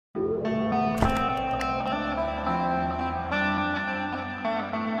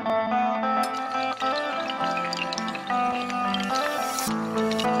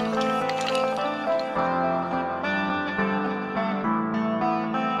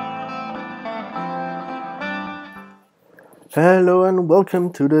Hello and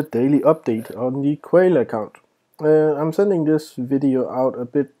welcome to the daily update on the Quael account. I'm sending this video out a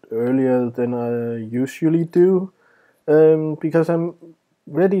bit earlier than I usually do because I'm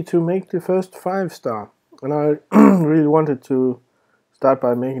ready to make the first 5-star, and I really wanted to start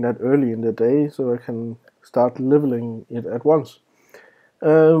by making that early in the day so I can start leveling it at once.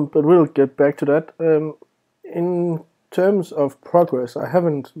 But we'll get back to that. In terms of progress, I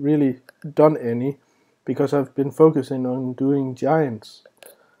haven't really done any because I've been focusing on doing Giants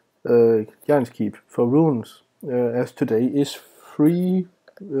Keep for runes, as today is free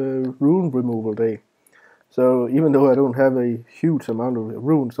rune removal day. So even though I don't have a huge amount of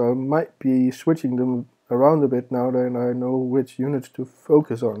runes, I might be switching them around a bit now that I know which units to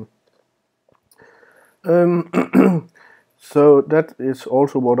focus on. So that is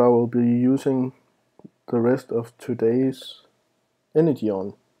also what I will be using the rest of today's energy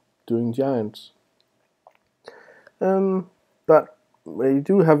on, doing Giants. But we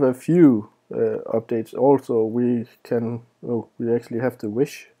do have a few updates also. We actually have to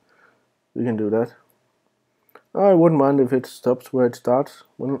wish. We can do that. I wouldn't mind if it stops where it starts.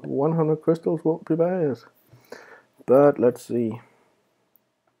 100 crystals won't be bad. But let's see.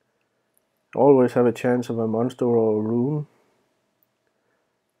 Always have a chance of a monster or a rune.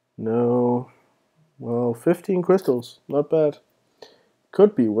 No. Well, 15 crystals. Not bad.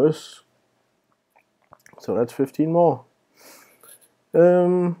 Could be worse. So that's 15 more.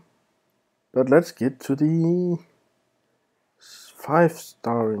 But let's get to the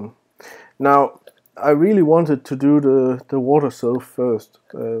 5-starring. Now, I really wanted to do the water sylph first.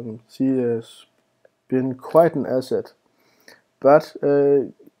 She has been quite an asset. But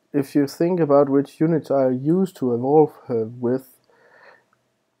if you think about which units I used to evolve her with,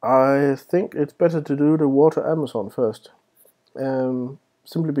 I think it's better to do the water Amazon first.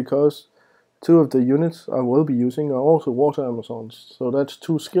 Simply because 2 of the units I will be using are also water Amazons, so that's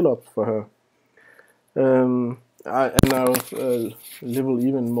 2 skill ups for her. I now level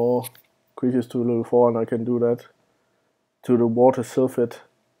even more creatures to level 4, and I can do that to the water sylphid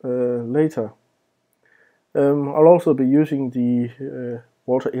later. I'll also be using the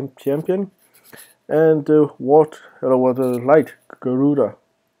water imp champion and the light Garuda.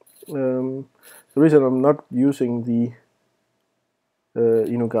 The reason I'm not using the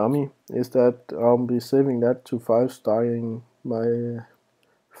Inugami is that I'll be saving that to 5-starring my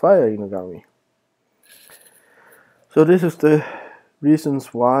fire Inugami. So this is the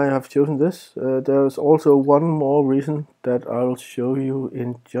reasons why I've chosen this. There's also one more reason that I'll show you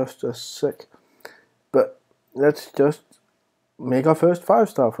in just a sec. But let's just make our first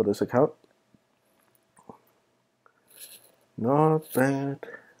 5-star for this account. Not bad.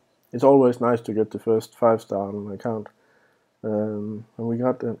 It's always nice to get the first 5-star on an account. And we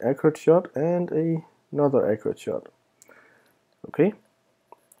got an accurate shot and another accurate shot. Okay.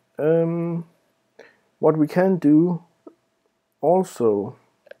 What we can do also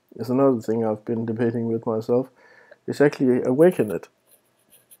is another thing I've been debating with myself, is actually awaken it.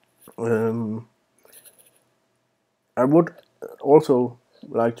 I would also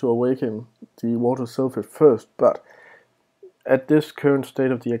like to awaken the water sylphid first, but at this current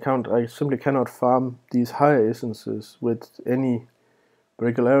state of the account, I simply cannot farm these higher essences with any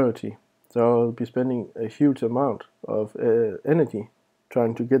regularity. So I'll be spending a huge amount of energy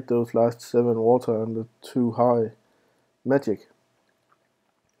trying to get those last 7 water and the 2 high magic.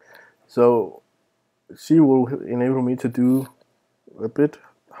 So she will enable me to do a bit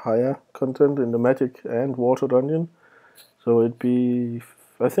higher content in the magic and water dungeon. So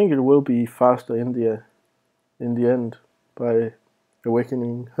I think it will be faster in the end by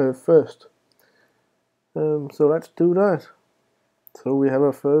awakening her first. So let's do that. So we have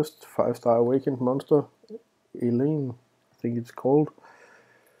our first 5-star awakened monster, Elaine, I think it's called.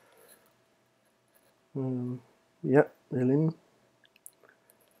 Yeah, Elaine.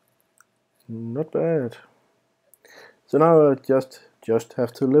 Not bad. So now I just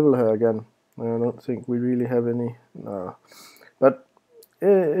have to level her again. I don't think we really have any. No. But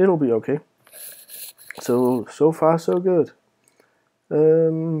it'll be okay. So far so good.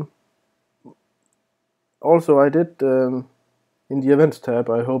 Also, I did in the events tab.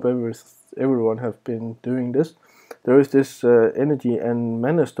 I hope everyone have been doing this. There is this energy and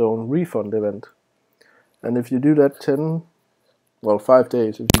mana stone refund event, and if you do that 5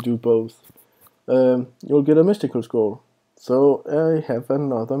 days, if you do both, you'll get a mystical scroll. So I have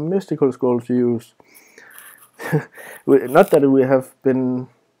another mystical scroll to use. Not that we have been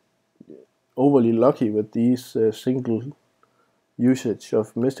overly lucky with these single usage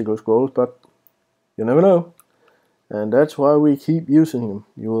of mystical scrolls, but you never know, and that's why we keep using them.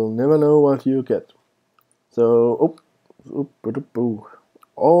 You will never know what you get. So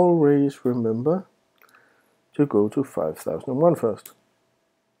Always remember to go to 5001 first.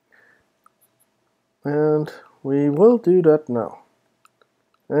 And we will do that now.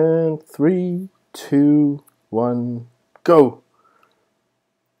 And 3, 2, 1, go!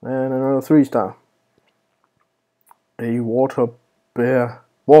 And another 3-star. A warbear.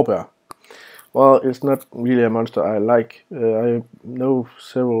 Well, it's not really a monster I like. I know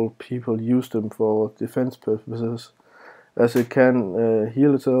several people use them for defense purposes, as it can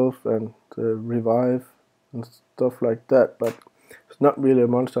heal itself and revive and stuff like that, but it's not really a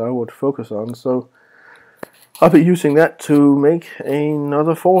monster I would focus on, so I'll be using that to make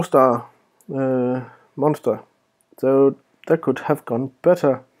another 4-star monster. So that could have gone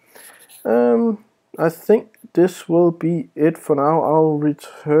better. I think this will be it for now. I'll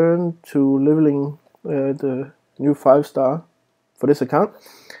return to leveling the new 5-star for this account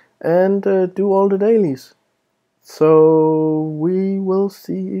and do all the dailies. So we will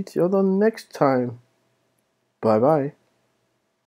see each other next time. Bye bye.